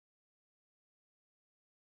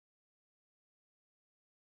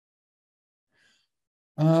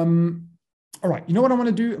All right, you know what I want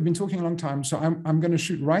to do? I've been talking a long time, so I'm going to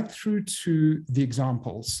shoot right through to the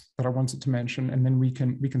examples that I wanted to mention, and then we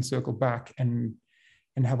can circle back and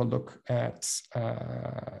have a look at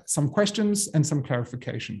some questions and some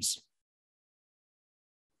clarifications.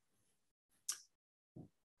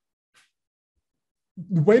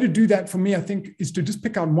 The way to do that for me, I think, is to just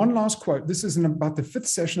pick out one last quote. This is in about the 5th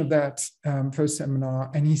session of that first seminar.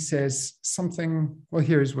 And he says something, well,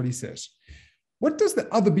 here is what he says. What does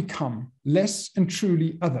the other become less and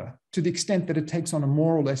truly other to the extent that it takes on a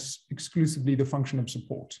more or less exclusively the function of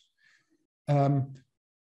support? I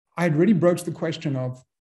had already broached the question of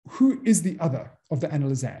who is the other of the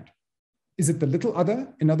analysand? Is it the little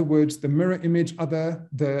other? In other words, the mirror image other,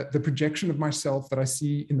 the projection of myself that I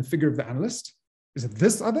see in the figure of the analyst? Is it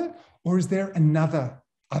this other, or is there another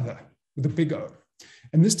other with a big O?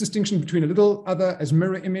 And this distinction between a little other as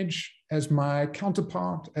mirror image, as my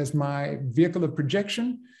counterpart, as my vehicle of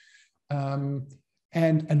projection, and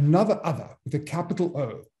another other with a capital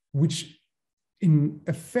O, which in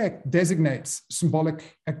effect designates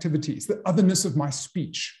symbolic activities, the otherness of my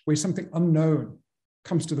speech, where something unknown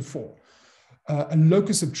comes to the fore, a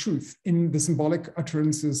locus of truth in the symbolic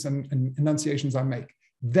utterances and enunciations I make.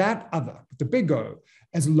 That other, the big O,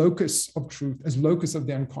 as locus of truth, as locus of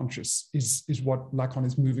the unconscious, is what Lacan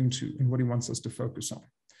is moving to and what he wants us to focus on.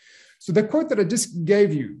 So the quote that I just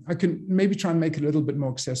gave you, I can maybe try and make it a little bit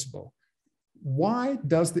more accessible. Why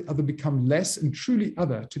does the other become less and truly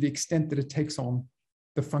other to the extent that it takes on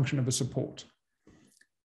the function of a support?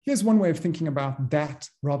 Here's one way of thinking about that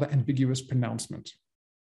rather ambiguous pronouncement.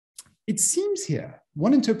 It seems here,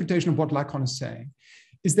 one interpretation of what Lacan is saying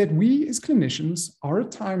is that we as clinicians are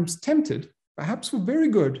at times tempted, perhaps for very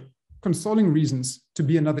good, consoling reasons, to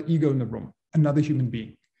be another ego in the room, another human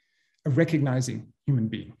being, a recognizing human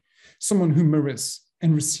being, someone who mirrors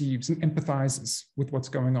and receives and empathizes with what's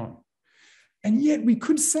going on. And yet we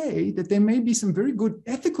could say that there may be some very good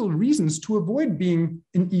ethical reasons to avoid being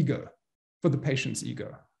an ego for the patient's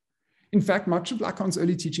ego. In fact, much of Lacan's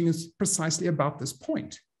early teaching is precisely about this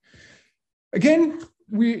point. Again,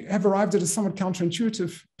 we have arrived at a somewhat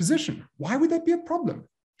counterintuitive position. Why would that be a problem?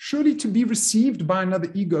 Surely to be received by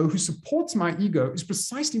another ego who supports my ego is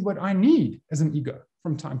precisely what I need as an ego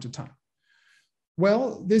from time to time.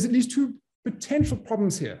 Well, there's at least 2 potential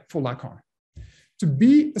problems here for Lacan. To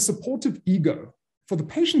be a supportive ego for the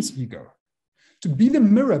patient's ego, to be the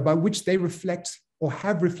mirror by which they reflect or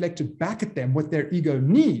have reflected back at them what their ego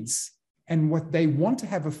needs and what they want to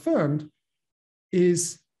have affirmed,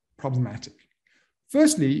 is problematic.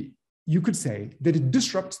 Firstly, you could say that it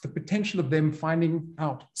disrupts the potential of them finding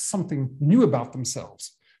out something new about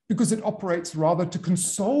themselves because it operates rather to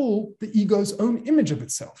console the ego's own image of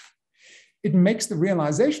itself. It makes the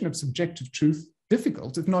realization of subjective truth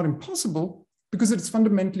difficult, if not impossible, because it's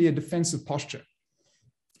fundamentally a defensive posture.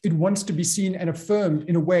 It wants to be seen and affirmed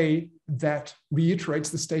in a way that reiterates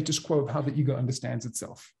the status quo of how the ego understands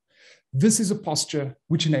itself. This is a posture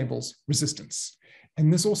which enables resistance.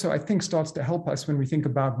 And this also, I think, starts to help us when we think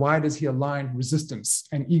about why does he align resistance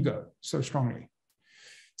and ego so strongly.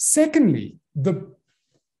 Secondly, the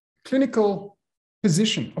clinical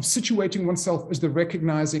position of situating oneself as the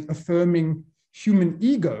recognizing, affirming human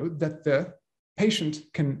ego that the patient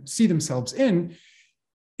can see themselves in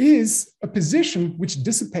is a position which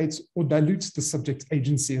dissipates or dilutes the subject's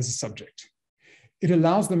agency as a subject. It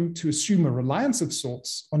allows them to assume a reliance of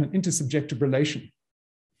sorts on an intersubjective relation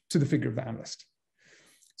to the figure of the analyst.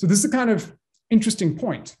 So this is a kind of interesting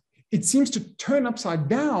point. It seems to turn upside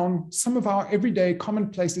down some of our everyday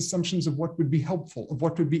commonplace assumptions of what would be helpful, of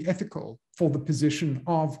what would be ethical for the position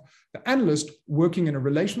of the analyst working in a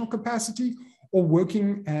relational capacity or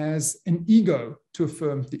working as an ego to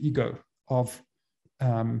affirm the ego of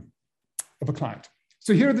a client.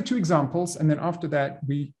 So here are the 2 examples, and then after that,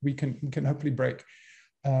 we can hopefully break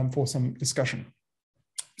for some discussion.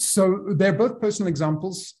 So they're both personal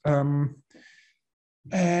examples.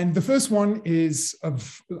 And the first one is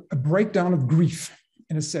of a breakdown of grief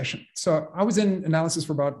in a session. So I was in analysis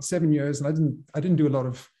for about 7 years, and I didn't do a lot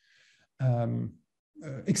of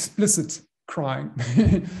explicit crying.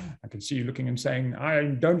 I can see you looking and saying,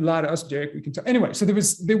 "I don't lie to us, Jack." We can tell. Anyway, so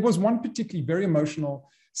there was one particularly very emotional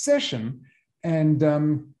session, and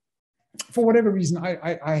for whatever reason,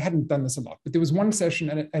 I hadn't done this a lot, but there was one session,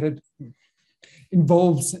 and it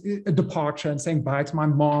involves a departure and saying bye to my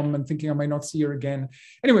mom and thinking I may not see her again.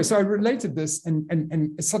 Anyway, so I related this, and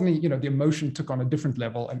suddenly, the emotion took on a different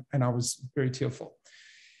level, and I was very tearful.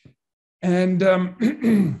 And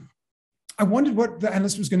I wondered what the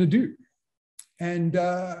analyst was going to do. And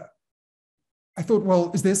I thought,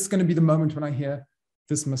 well, is this going to be the moment when I hear,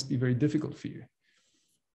 "This must be very difficult for you"?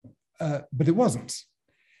 but it wasn't.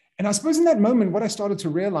 And I suppose in that moment, what I started to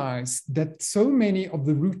realize that so many of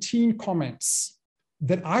the routine comments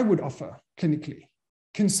that I would offer clinically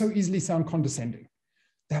can so easily sound condescending.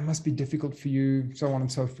 That must be difficult for you, so on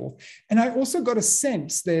and so forth. And I also got a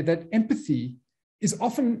sense there that empathy is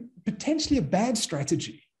often potentially a bad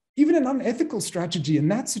strategy, even an unethical strategy in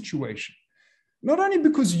that situation. Not only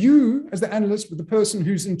because you, as the analyst, with the person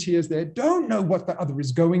who's in tears there, don't know what the other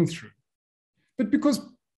is going through, but because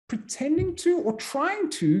pretending to or trying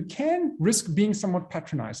to can risk being somewhat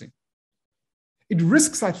patronizing. It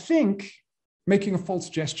risks, I think, making a false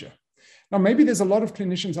gesture. Now, maybe there's a lot of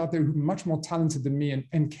clinicians out there who are much more talented than me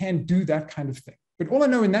and can do that kind of thing. But all I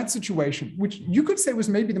know in that situation, which you could say was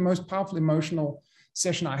maybe the most powerful emotional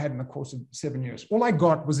session I had in the course of 7 years, all I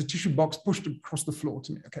got was a tissue box pushed across the floor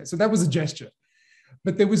to me. Okay, so that was a gesture.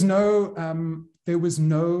 But there was no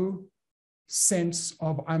sense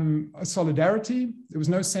of solidarity. There was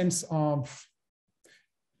no sense of,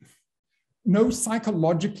 no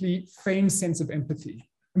psychologically feigned sense of empathy.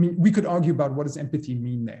 I mean, we could argue about what does empathy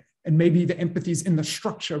mean there. And maybe the empathy is in the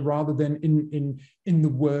structure rather than in the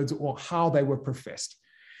words or how they were professed.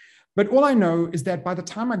 But all I know is that by the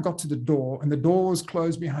time I got to the door and the door was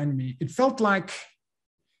closed behind me, it felt like,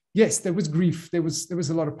 yes, there was grief. There was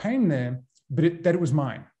a lot of pain there, but that it was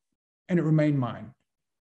mine and it remained mine.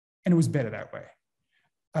 And it was better that way.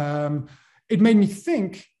 It made me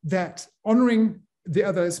think that honoring the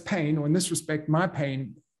other's pain, or in this respect, my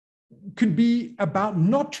pain, could be about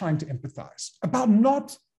not trying to empathize, about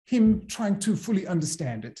not him trying to fully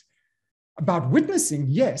understand it, about witnessing,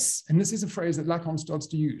 yes, and this is a phrase that Lacan starts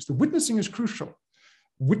to use. The witnessing is crucial.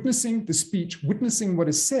 Witnessing the speech, witnessing what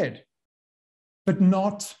is said, but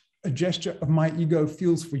not a gesture of my ego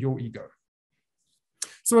feels for your ego.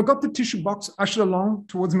 So I got the tissue box ushered along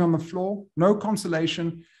towards me on the floor, no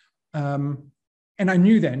consolation. And I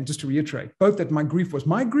knew then, just to reiterate, both that my grief was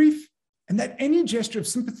my grief and that any gesture of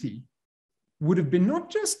sympathy would have been not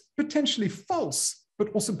just potentially false, but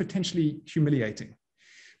also potentially humiliating.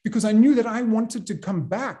 Because I knew that I wanted to come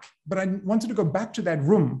back, but I wanted to go back to that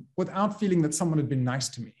room without feeling that someone had been nice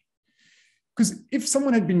to me. Because if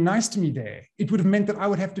someone had been nice to me there, it would have meant that I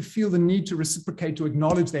would have to feel the need to reciprocate, to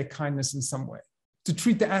acknowledge their kindness in some way, to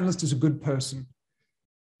treat the analyst as a good person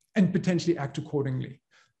and potentially act accordingly.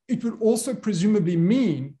 It would also presumably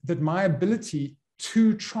mean that my ability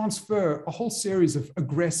to transfer a whole series of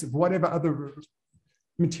aggressive, whatever other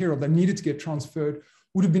material that needed to get transferred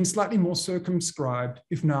would have been slightly more circumscribed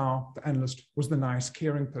if now the analyst was the nice,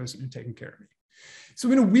 caring person who'd taken care of me.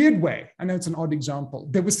 So in a weird way, I know it's an odd example,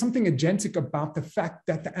 there was something agentic about the fact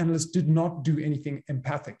that the analyst did not do anything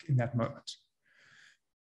empathic in that moment.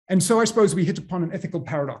 And so I suppose we hit upon an ethical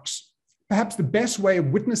paradox. Perhaps the best way of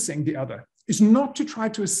witnessing the other is not to try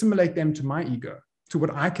to assimilate them to my ego, to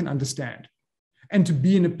what I can understand, and to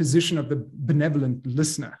be in a position of the benevolent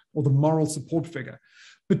listener or the moral support figure,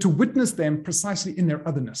 but to witness them precisely in their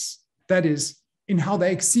otherness. That is, in how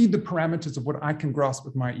they exceed the parameters of what I can grasp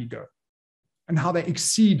with my ego, and how they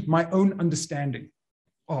exceed my own understanding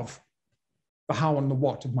of the how and the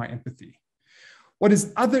what of my empathy. What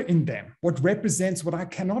is other in them, what represents what I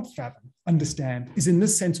cannot fathom, understand, is in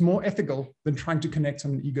this sense more ethical than trying to connect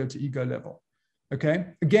on an ego-to-ego level. Okay?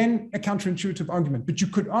 Again, a counterintuitive argument, but you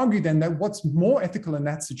could argue then that what's more ethical in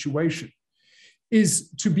that situation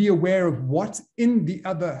is to be aware of what in the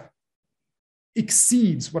other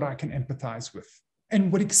exceeds what I can empathize with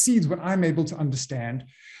and what exceeds what I'm able to understand.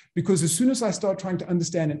 Because as soon as I start trying to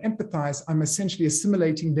understand and empathize, I'm essentially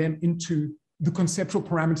assimilating them into the conceptual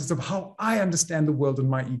parameters of how I understand the world and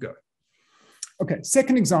my ego. Okay,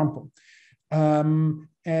 second example.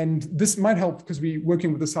 And this might help because we're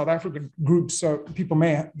working with the South African group, so people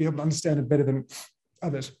may be able to understand it better than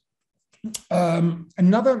others.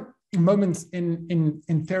 Another moment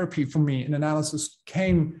in therapy for me, in analysis,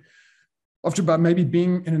 came after about maybe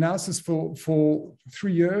being in analysis for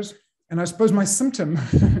 3 years. And I suppose my symptom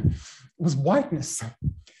was whiteness.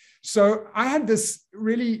 So I had this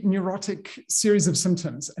really neurotic series of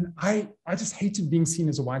symptoms, and I just hated being seen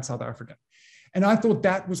as a white South African. And I thought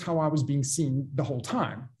that was how I was being seen the whole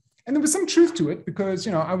time. And there was some truth to it because,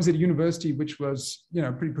 I was at a university, which was,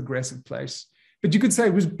 a pretty progressive place. But you could say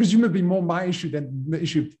it was presumably more my issue than the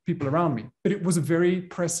issue of people around me. But it was a very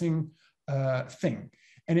pressing thing.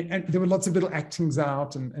 And there were lots of little actings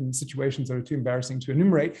out and situations that are too embarrassing to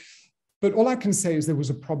enumerate. But all I can say is there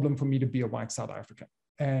was a problem for me to be a white South African.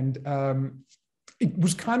 And it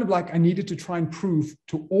was kind of like I needed to try and prove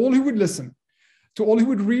to all who would listen, to all who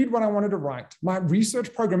would read what I wanted to write, my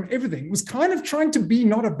research program, everything was kind of trying to be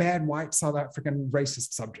not a bad white South African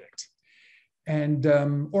racist subject. and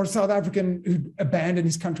or a South African who abandoned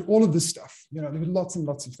his country, all of this stuff. There were lots and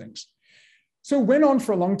lots of things. So it went on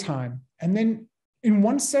for a long time. And then in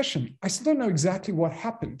one session, I still don't know exactly what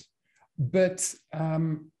happened, but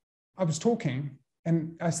I was talking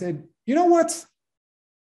and I said, you know what?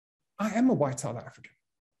 I am a white South African.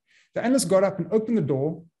 The analyst got up and opened the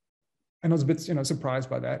door, and I was a bit, surprised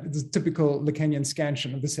by that. It's a typical Lacanian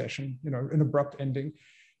scansion of the session, an abrupt ending.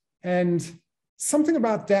 And something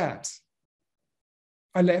about that,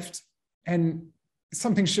 I left and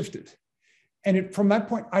something shifted. And from that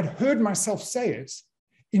point, I'd heard myself say it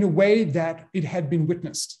in a way that it had been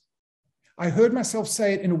witnessed. I heard myself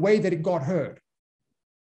say it in a way that it got heard.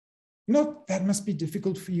 Not that must be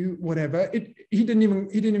difficult for you, whatever. He didn't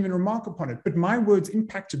even remark upon it, but my words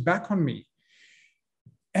impacted back on me.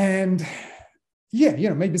 And yeah,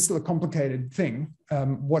 maybe it's still a complicated thing,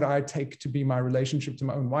 what I take to be my relationship to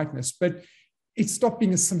my own whiteness, but it stopped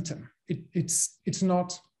being a symptom. It's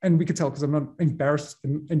not, and we could tell because I'm not embarrassed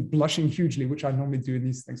and blushing hugely, which I normally do in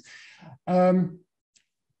these things. And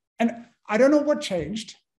I don't know what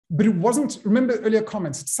changed, but it wasn't, remember earlier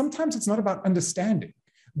comments, sometimes it's not about understanding,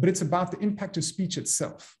 but it's about the impact of speech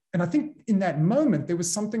itself. And I think in that moment, there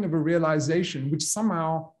was something of a realization which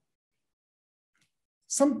somehow,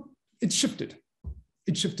 it shifted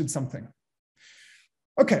something.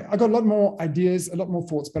 Okay, I got a lot more ideas, a lot more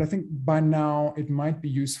thoughts, but I think by now it might be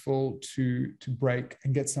useful to break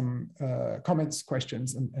and get some comments,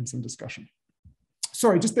 questions, and some discussion.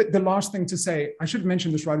 Sorry, just the last thing to say, I should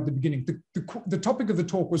mention this right at the beginning. The topic of the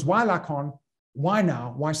talk was why Lacan, why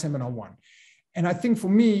now, why Seminar 1? And I think for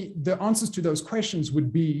me, the answers to those questions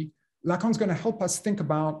would be, Lacan's going to help us think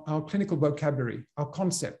about our clinical vocabulary, our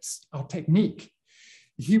concepts, our technique.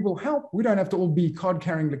 He will help, we don't have to all be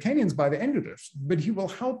card-carrying Lacanians by the end of this, but he will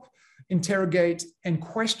help interrogate and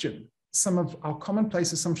question some of our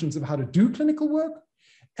commonplace assumptions of how to do clinical work,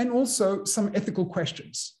 and also some ethical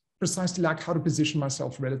questions, precisely like how to position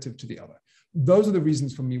myself relative to the other. Those are the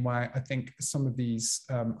reasons for me why I think some of these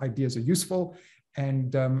ideas are useful.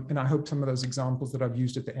 And I hope some of those examples that I've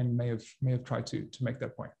used at the end may have tried to make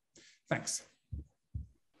that point. Thanks.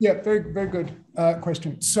 Yeah, very, very good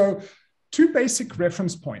question. So, two basic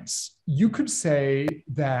reference points. You could say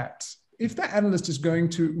that if the analyst is going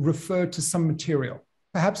to refer to some material,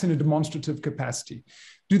 perhaps in a demonstrative capacity,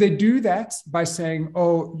 do they do that by saying,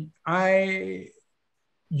 oh,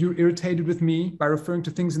 you're irritated with me, by referring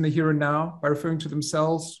to things in the here and now, by referring to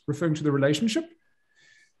themselves, referring to the relationship?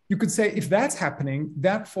 You could say if that's happening,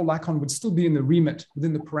 that for Lacan would still be in the remit,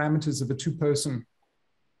 within the parameters of a two-person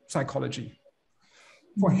psychology.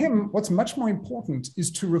 For him, what's much more important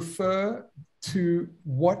is to refer to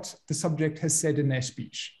what the subject has said in their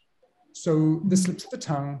speech. So the slips of the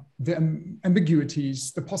tongue, the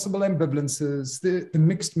ambiguities, the possible ambivalences, the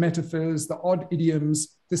mixed metaphors, the odd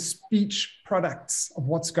idioms, the speech products of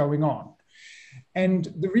what's going on.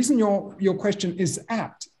 And the reason your question is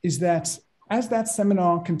apt is that as that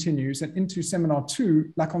seminar continues and into seminar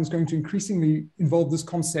 2, Lacan's going to increasingly involve this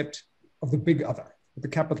concept of the big other, with the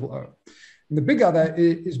capital O. And the big other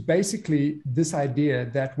is basically this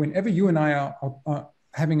idea that whenever you and I are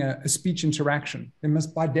having a speech interaction, there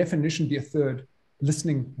must by definition be a third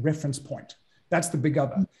listening reference point. That's the big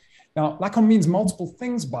other. Now, Lacan means multiple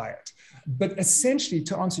things by it, but essentially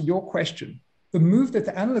to answer your question, the move that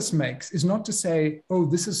the analyst makes is not to say, oh,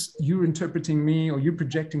 this is you interpreting me or you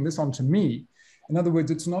projecting this onto me. In other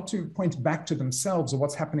words, it's not to point back to themselves or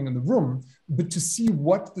what's happening in the room, but to see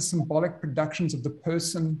what the symbolic productions of the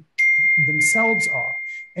person themselves are.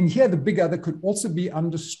 And here the big other could also be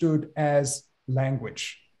understood as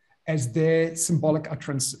language, as their symbolic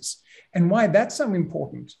utterances. And why that's so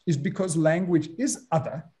important is because language is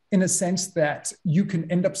other in a sense that you can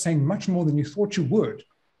end up saying much more than you thought you would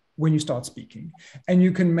when you start speaking. And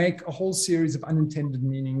you can make a whole series of unintended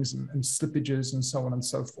meanings and slippages and so on and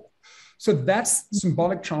so forth. So that's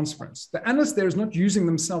symbolic transference. The analyst there is not using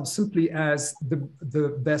themselves simply as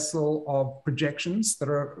the vessel of projections that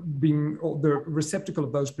are being, or the receptacle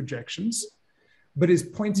of those projections, but is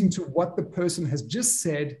pointing to what the person has just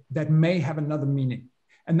said that may have another meaning.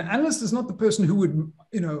 And the analyst is not the person who would,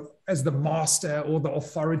 as the master or the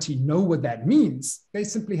authority, know what that means. They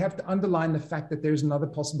simply have to underline the fact that there's another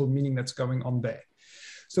possible meaning that's going on there.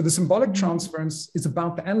 So the symbolic transference is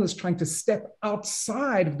about the analyst trying to step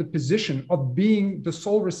outside of the position of being the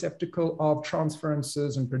sole receptacle of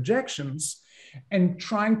transferences and projections and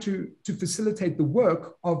trying to facilitate the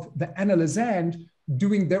work of the analysand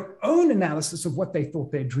doing their own analysis of what they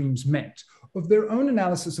thought their dreams meant, of their own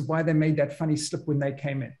analysis of why they made that funny slip when they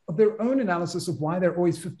came in, of their own analysis of why they're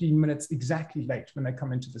always 15 minutes exactly late when they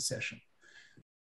come into the session.